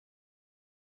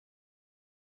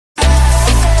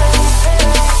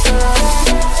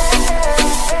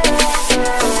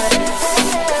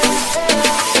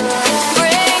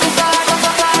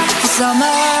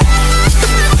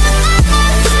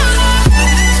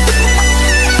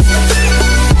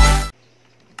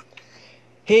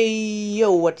Hey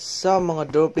yo, what's up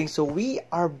mga Derpy? So we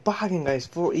are back guys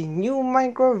for a new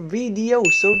Minecraft video.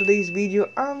 So today's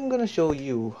video I'm gonna show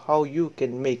you how you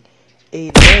can make a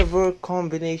lever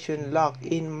combination lock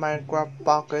in Minecraft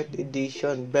Pocket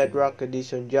Edition, Bedrock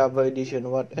Edition, Java Edition,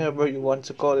 whatever you want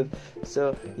to call it.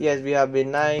 So yes, we have a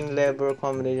 9 lever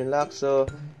combination lock. So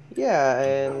yeah,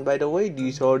 and by the way,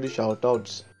 these are the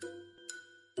shoutouts.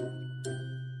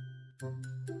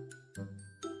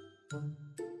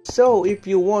 So if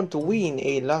you want to win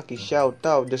a lucky shout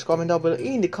out, just comment down below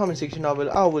in the comment section. I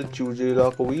will choose a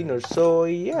lucky winner. So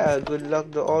yeah, good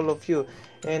luck to all of you.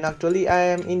 And actually I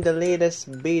am in the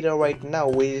latest beta right now,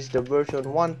 which is the version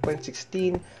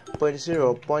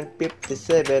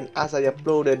 1.16.0.57 as I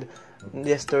uploaded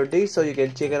yesterday, so you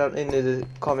can check it out in the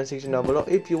comment section down below.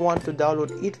 If you want to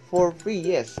download it for free,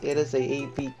 yes, it is a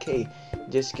APK.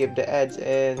 Just skip the ads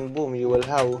and boom, you will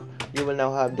now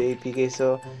have the APK.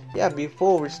 So yeah,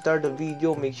 before we start the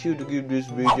video, make sure to give this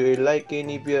video a like, and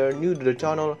if you are new to the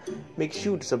channel, make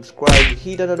sure to subscribe,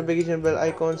 hit the notification bell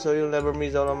icon so you'll never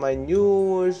miss all of my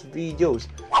newest videos.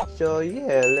 So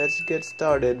yeah, let's get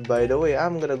started. By the way,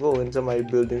 I'm gonna go into my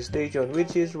building station,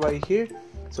 which is right here.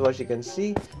 So as you can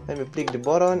see, let me click the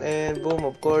button and boom,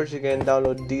 of course you can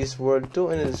download this word too.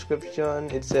 In the description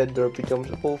it said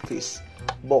DerpyJhomes office.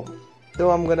 Boom.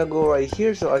 So I'm gonna go right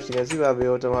here. So as you can see, we have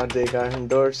the automatic iron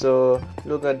door. So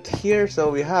look at here. So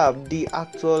we have the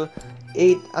actual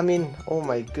 8, oh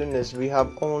my goodness, we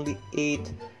have only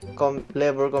 8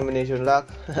 lever combination lock.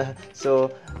 So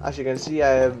as you can see, I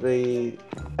have a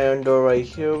iron door right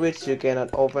here which you cannot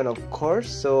open, of course.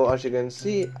 So as you can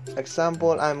see,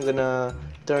 example, I'm gonna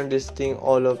turn this thing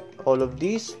all of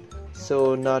these,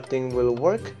 so nothing will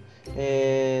work.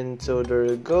 And so there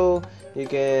you go, you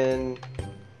can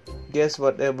guess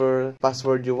whatever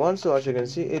password you want. So as you can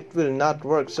see, it will not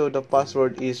work. So the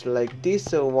password is like this,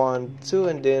 so 1 2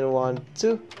 and then 1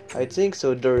 2, I think.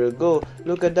 So there you go,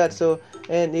 look at that. So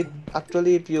and if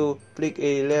you click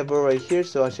a lever right here,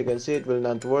 so as you can see, it will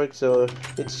not work. So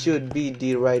it should be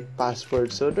the right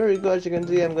password. So there you go, as you can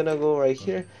see, I'm gonna go right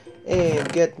here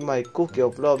and get my cookie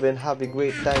of love and have a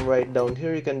great time right down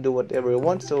here. You can do whatever you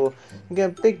want. So you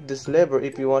can pick this lever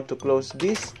if you want to close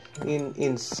this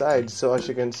inside. So as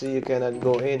you can see, you cannot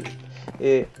go in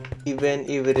even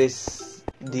if it is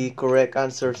the correct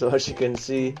answer. So as you can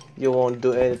see, you won't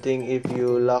do anything if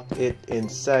you lock it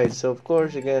inside. So of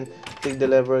course you can pick the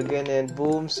lever again and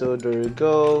boom. So there you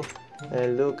go,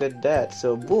 and look at that.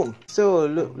 So boom. So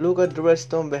look at the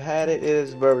redstone behind it. It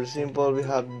is very simple. We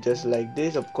have just like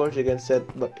this. Of course you can set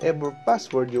whatever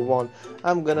password you want.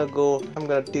 I'm gonna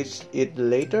teach it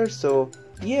later. So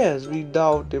yes,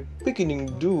 without a beginning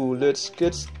ado, let's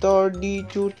get started the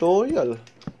tutorial.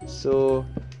 So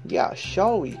yeah,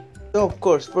 shall we? So of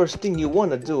course, first thing you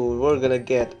wanna do, we're gonna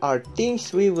get our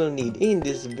things we will need in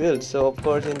this build. So of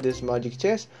course, in this magic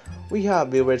chest we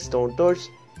have a redstone torch,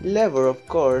 lever, of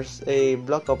course, a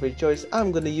block of your choice.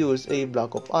 I'm gonna use a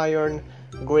block of iron,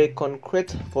 gray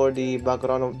concrete for the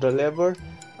background of the lever,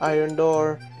 iron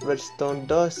door, redstone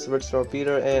dust, redstone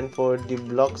repeater, and for the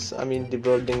blocks, the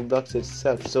building blocks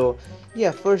itself. So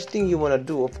yeah, first thing you wanna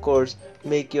do, of course,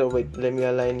 make your, wait, let me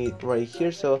align it right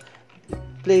here. So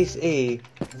place a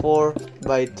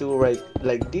 4x2 right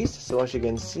like this. So as you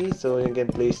can see, so you can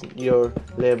place your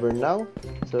lever now,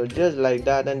 so just like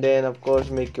that. And then of course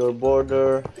make your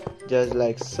border just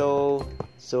like so.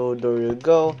 So there you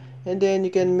go. And then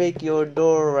you can make your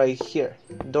door right here,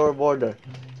 door border,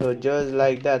 so just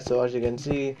like that. So as you can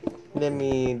see, let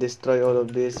me destroy all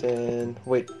of this, and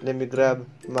wait, let me grab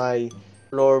my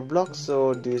floor block.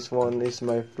 So this one is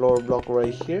my floor block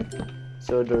right here.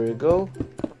 So there you go.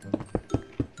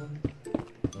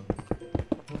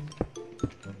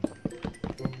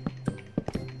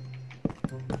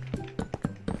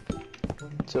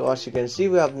 So as you can see,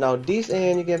 we have now this,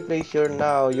 and you can place your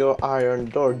iron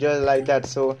door just like that.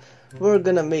 So we're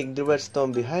gonna make the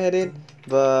redstone behind it,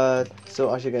 but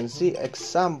so as you can see,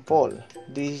 example,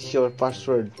 this is your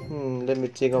password. Let me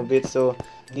think of it. So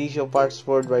this is your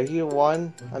password right here.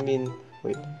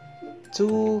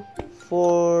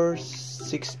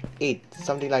 2468,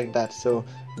 something like that. So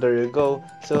there you go.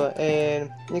 So and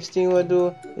next thing we'll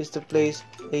do is to place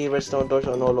a redstone torch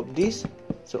on all of these.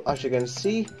 So as you can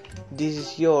see, this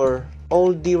is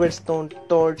all the redstone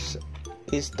torch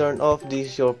is turned off. This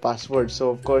is your password. So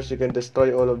of course you can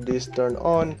destroy all of this, turn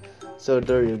on. So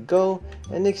there you go.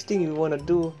 And next thing you want to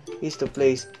do is to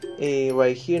place a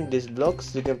right here in these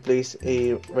blocks. You can place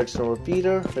a redstone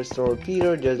repeater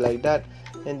just like that.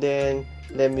 And then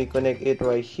let me connect it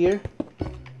right here.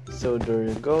 So there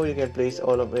you go. You can place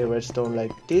all of a redstone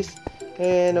like this.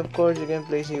 and of course you can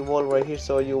place a wall right here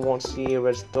so you won't see a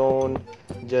redstone,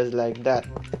 just like that.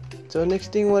 So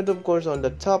next thing, what of course on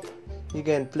the top you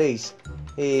can place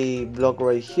a block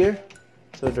right here.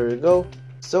 So there you go.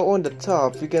 So on the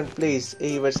top you can place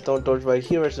a redstone torch right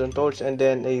here, redstone torch, and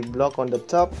then a block on the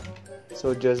top,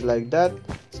 so just like that.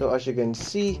 So as you can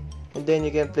see, and then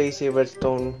you can place a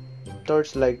redstone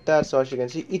torch like that. So as you can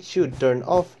see, it should turn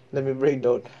off. Let me break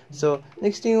down. So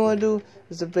next thing you want to do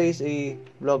is to place a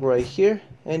block right here,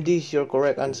 and this is your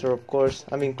correct answer, of course,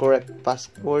 I mean correct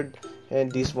password, and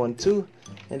this one too,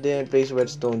 and then place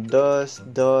redstone dust.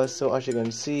 So as you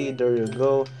can see, there you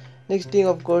go. Next thing,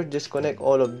 of course, just connect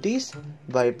all of these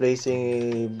by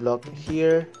placing a block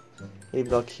here,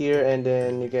 and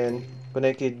then you can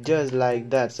connect it just like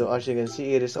that. So as you can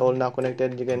see, it is all now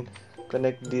connected. You can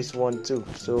connect this one too,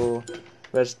 so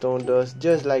redstone dust,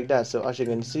 just like that. So as you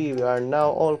can see, we are now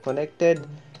all connected.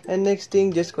 And next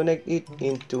thing, just connect it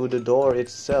into the door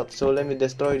itself. So let me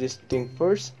destroy this thing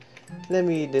first. Let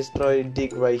me destroy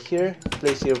dig right here,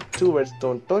 place here 2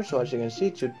 redstone torch. So as you can see,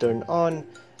 it should turn on.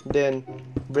 Then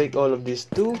break all of these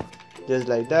 2, just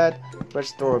like that.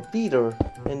 Redstone repeater,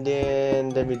 and then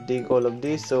let me dig all of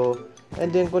this, so,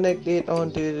 and then connect it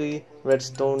onto the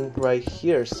redstone right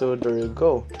here. So there you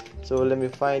go. So let me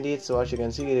find it. So as you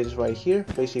can see, it is right here.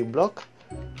 Place a block,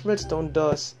 redstone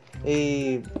dust,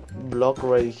 a block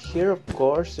right here, of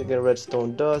course. You can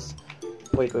redstone dust,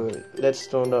 wait,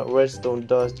 redstone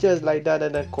dust, just like that,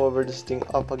 and then cover this thing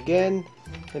up again,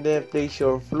 and then place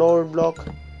your floor block,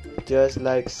 just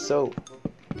like so.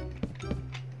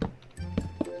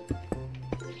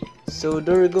 So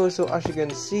there you go. So as you can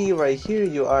see right here,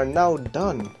 you are now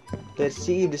done. Let's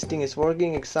see if this thing is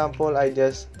working. Example, I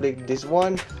just click this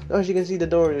one. As you can see, the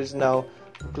door is now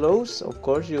closed. Of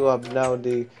course, you have now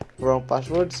the wrong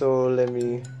password, so let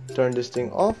me turn this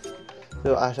thing off.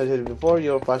 So as I said before,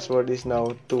 your password is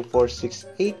now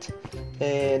 2468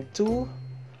 and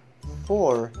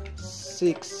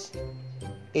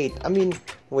 2468. I mean,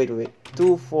 wait,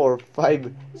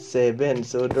 2457.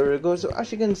 So there you go. So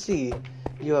as you can see,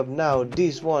 you have now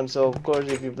this one. So of course,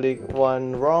 if you click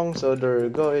one wrong, so there you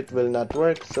go, it will not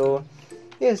work. So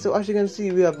yeah, so as you can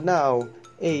see, we have now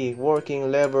a working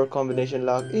lever combination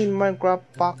lock in Minecraft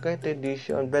Pocket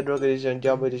Edition, Bedrock Edition,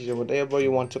 Java Edition, whatever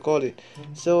you want to call it.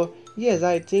 So yes,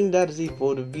 I think that's it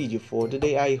for the video for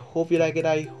today. I hope you like it.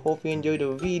 I hope you enjoyed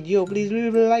the video. Please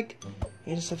leave a like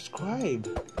and subscribe.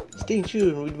 Stay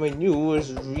tuned with my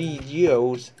newest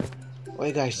videos.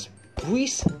 Alright guys,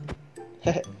 peace.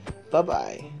 Bye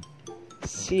bye.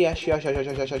 See ya.